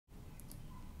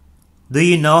Do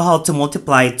you know how to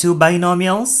multiply two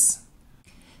binomials?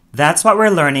 That's what we're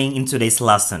learning in today's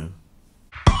lesson.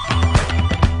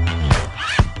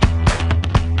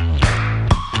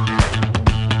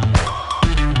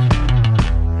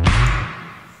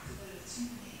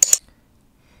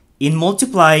 In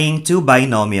multiplying two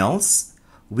binomials,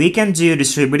 we can do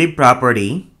distributive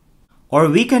property, or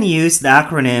we can use the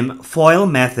acronym FOIL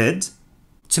method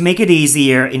to make it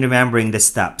easier in remembering the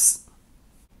steps.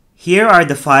 Here are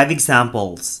the 5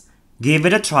 examples. Give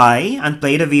it a try and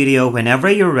play the video whenever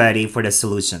you're ready for the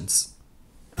solutions.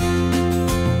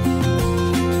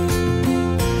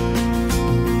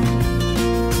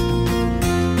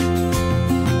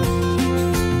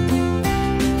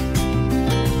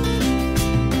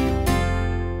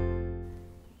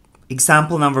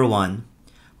 Example number 1.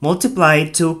 Multiply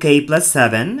 2k plus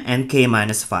 7 and k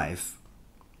minus 5.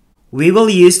 We will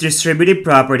use distributive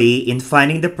property in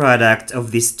finding the product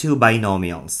of these two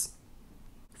binomials.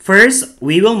 First,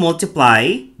 we will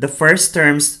multiply the first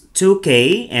terms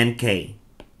 2k and k.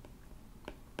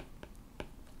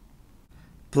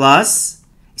 Plus,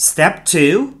 step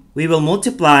 2, we will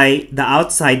multiply the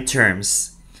outside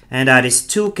terms, and that is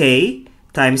 2k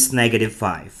times negative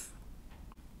 5.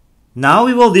 Now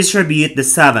we will distribute the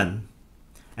 7.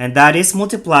 And that is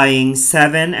multiplying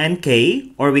 7 and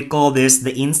k, or we call this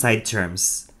the inside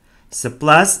terms. So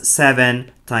plus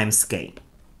 7 times k.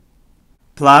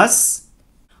 Plus,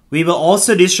 we will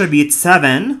also distribute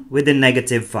 7 with the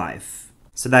negative 5.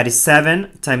 So that is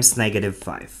 7 times negative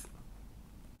 5.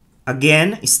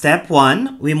 Again, step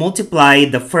 1, we multiply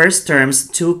the first terms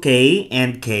 2k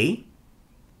and k.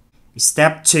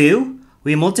 Step 2,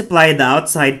 we multiply the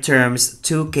outside terms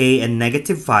 2k and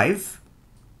negative 5.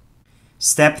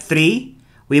 Step 3,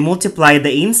 we multiply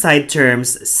the inside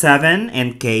terms 7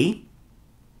 and k.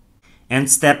 And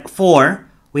step 4,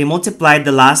 we multiply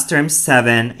the last terms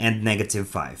 7 and negative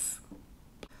 5.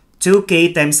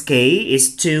 2k times k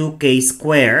is 2k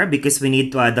squared because we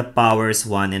need to add the powers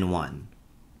 1 and 1.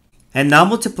 And now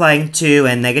multiplying 2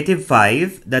 and negative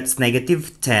 5, that's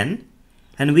negative 10.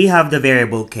 And we have the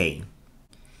variable k.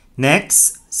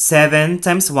 Next, 7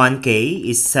 times 1k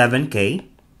is 7k.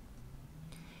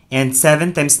 And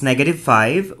 7 times negative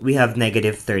 5, we have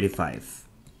negative 35.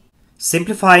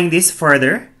 Simplifying this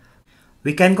further,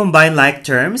 we can combine like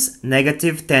terms,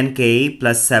 negative 10k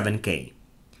plus 7k.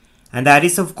 And that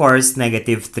is of course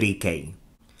negative 3k.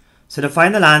 So the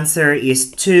final answer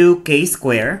is 2k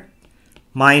squared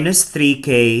minus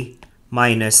 3k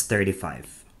minus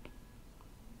 35.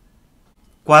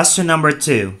 Question number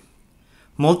 2.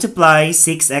 Multiply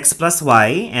 6x plus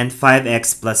y and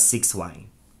 5x plus 6y.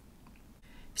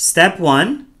 Step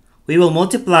 1, we will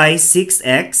multiply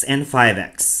 6x and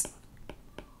 5x.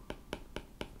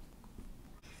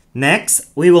 Next,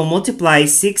 we will multiply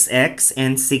 6x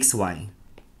and 6y.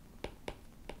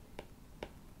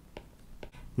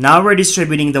 Now we're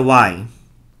distributing the y.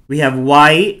 We have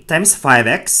y times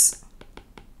 5x.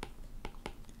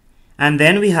 And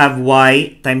then we have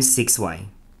y times 6y.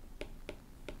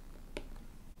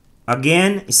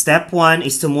 Again, step 1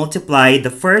 is to multiply the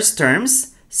first terms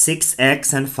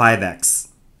 6x and 5x.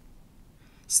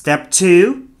 Step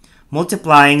 2,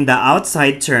 multiplying the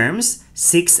outside terms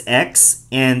 6x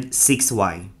and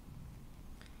 6y.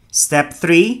 Step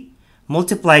 3,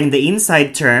 multiplying the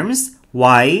inside terms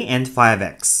y and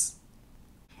 5x.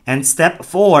 And step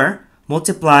 4,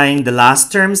 multiplying the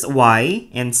last terms y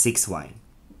and 6y.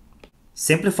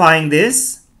 Simplifying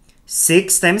this,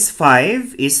 6 times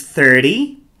 5 is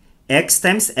 30. X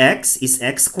times x is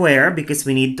x squared because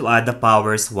we need to add the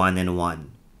powers 1 and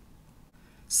 1.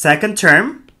 Second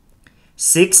term,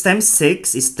 6 times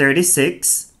 6 is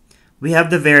 36. We have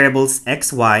the variables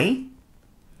xy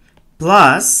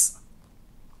plus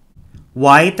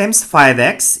y times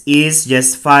 5x is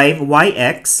just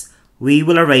 5yx. We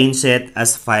will arrange it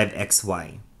as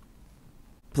 5xy.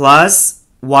 Plus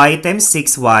y times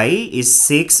 6y is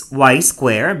 6y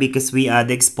squared because we add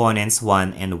the exponents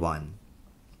 1 and 1.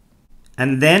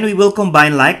 And then we will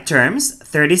combine like terms,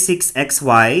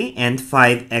 36xy and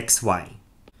 5xy.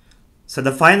 So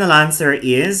the final answer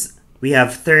is, we have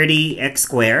 30x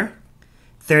squared.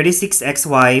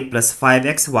 36xy plus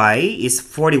 5xy is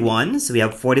 41, so we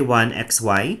have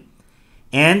 41xy.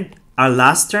 And our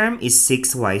last term is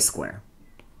 6y squared.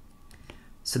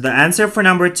 So the answer for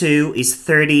number 2 is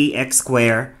 30x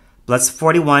squared plus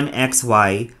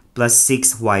 41xy plus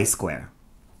 6y squared.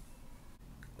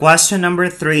 Question number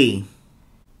 3.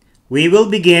 We will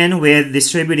begin with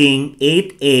distributing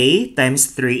 8a times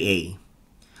 3a.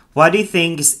 What do you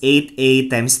think is 8a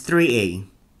times 3a?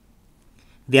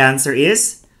 The answer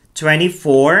is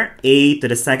 24a to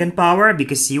the second power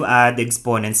because you add the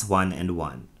exponents 1 and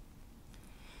 1.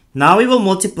 Now we will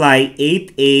multiply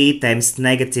 8a times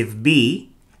negative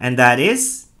b, and that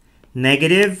is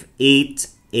negative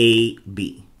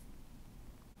 8ab.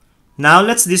 Now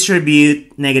let's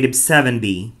distribute negative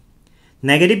 7b.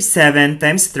 Negative 7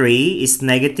 times 3 is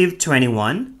negative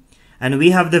 21, and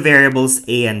we have the variables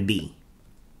a and b.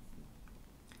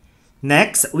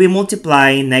 Next, we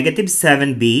multiply negative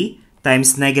 7b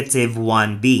times negative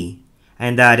 1b,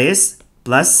 and that is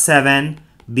plus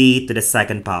 7b to the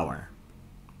second power.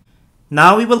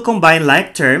 Now we will combine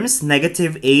like terms,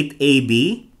 negative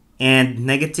 8ab and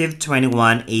negative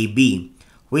 21ab,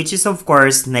 which is of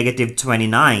course negative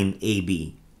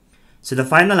 29ab. So the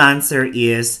final answer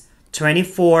is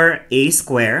 24a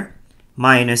squared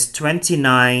minus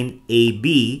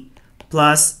 29ab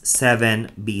plus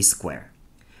 7b squared.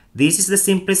 This is the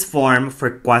simplest form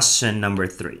for question number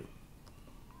 3.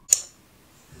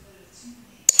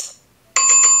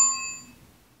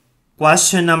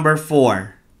 Question number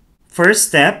 4. First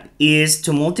step is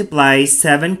to multiply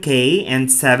 7k and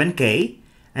 7k,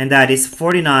 and that is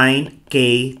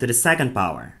 49k to the second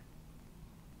power.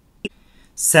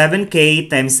 7k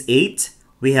times 8,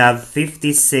 we have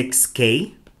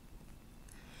 56k.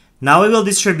 Now we will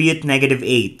distribute negative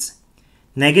 8.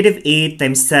 Negative 8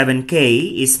 times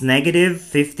 7k is negative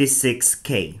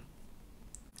 56k.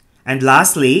 And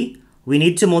lastly, we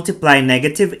need to multiply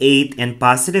negative 8 and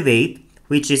positive 8,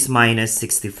 which is minus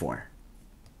 64.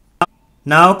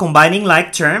 Now, combining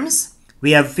like terms,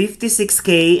 we have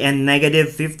 56k and negative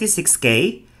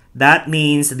 56k. That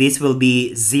means this will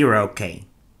be 0k.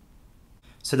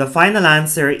 So the final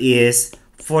answer is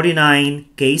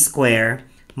 49k squared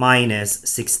minus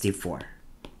 64.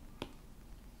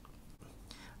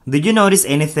 Did you notice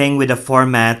anything with the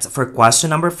format for question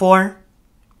number 4?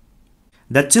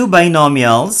 The two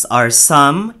binomials are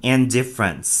sum and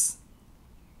difference.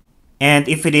 And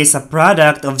if it is a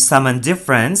product of sum and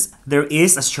difference, there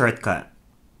is a shortcut.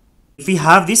 If you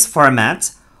have this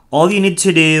format, all you need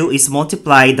to do is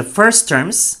multiply the first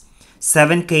terms,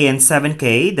 7k and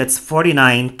 7k, that's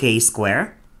 49k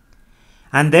squared.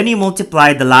 And then you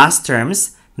multiply the last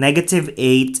terms, negative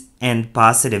 8 and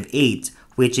positive 8,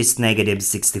 which is negative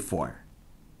 64.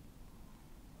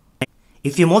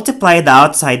 If you multiply the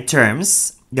outside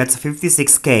terms, that's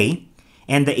 56k,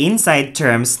 and the inside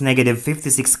terms, negative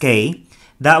 56k,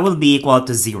 that will be equal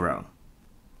to 0.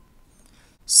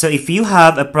 So if you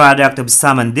have a product of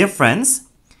sum and difference,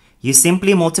 you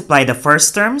simply multiply the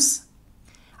first terms,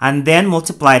 and then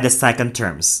multiply the second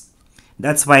terms.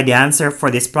 That's why the answer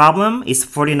for this problem is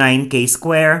 49k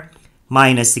squared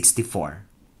minus 64.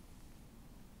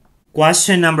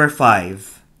 Question number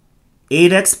 5.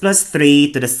 8x plus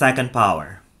 3 to the second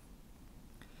power.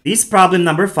 This problem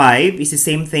number 5 is the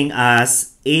same thing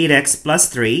as 8x plus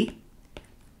 3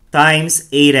 times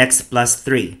 8x plus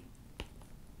 3.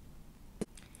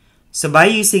 So by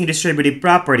using distributive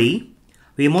property,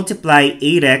 we multiply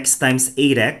 8x times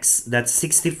 8x, that's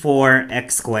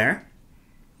 64x squared.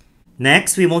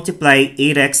 Next, we multiply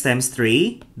 8x times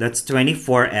 3, that's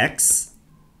 24x.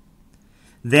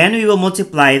 Then we will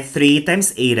multiply 3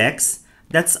 times 8x,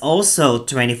 that's also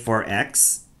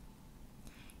 24x.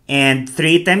 And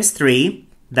 3 times 3,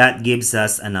 that gives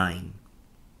us a 9.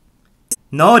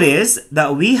 Notice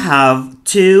that we have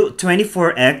two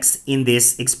 24x in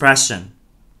this expression.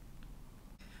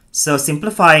 So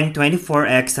simplifying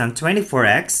 24x and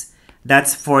 24x,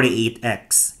 that's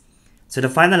 48x. So the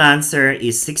final answer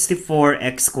is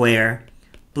 64x squared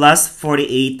plus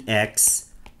 48x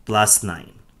plus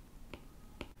 9.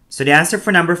 So the answer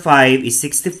for number 5 is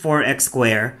 64x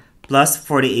squared plus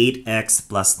 48x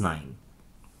plus 9.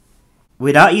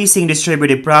 Without using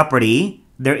distributive property,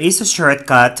 there is a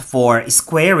shortcut for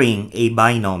squaring a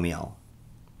binomial.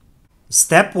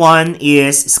 Step 1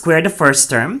 is square the first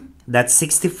term, that's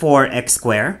 64x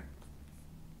squared.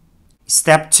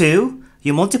 Step 2,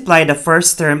 you multiply the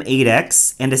first term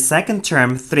 8x and the second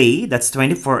term 3, that's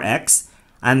 24x,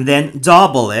 and then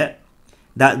double it,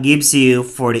 that gives you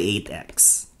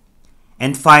 48x.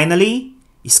 And finally,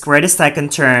 square the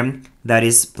second term, that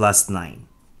is plus 9.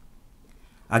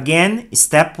 Again,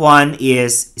 step 1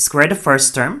 is square the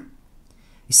first term.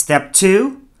 Step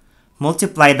 2,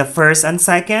 multiply the first and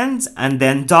second, and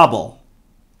then double.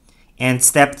 And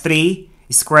step 3,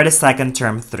 square the second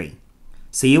term 3.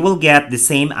 So you will get the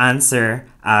same answer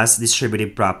as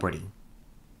distributive property.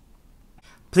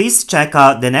 Please check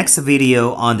out the next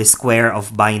video on the square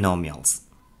of binomials.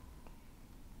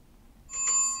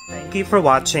 Thank you for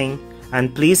watching,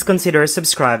 and please consider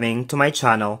subscribing to my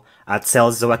channel at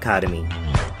Celzo Academy.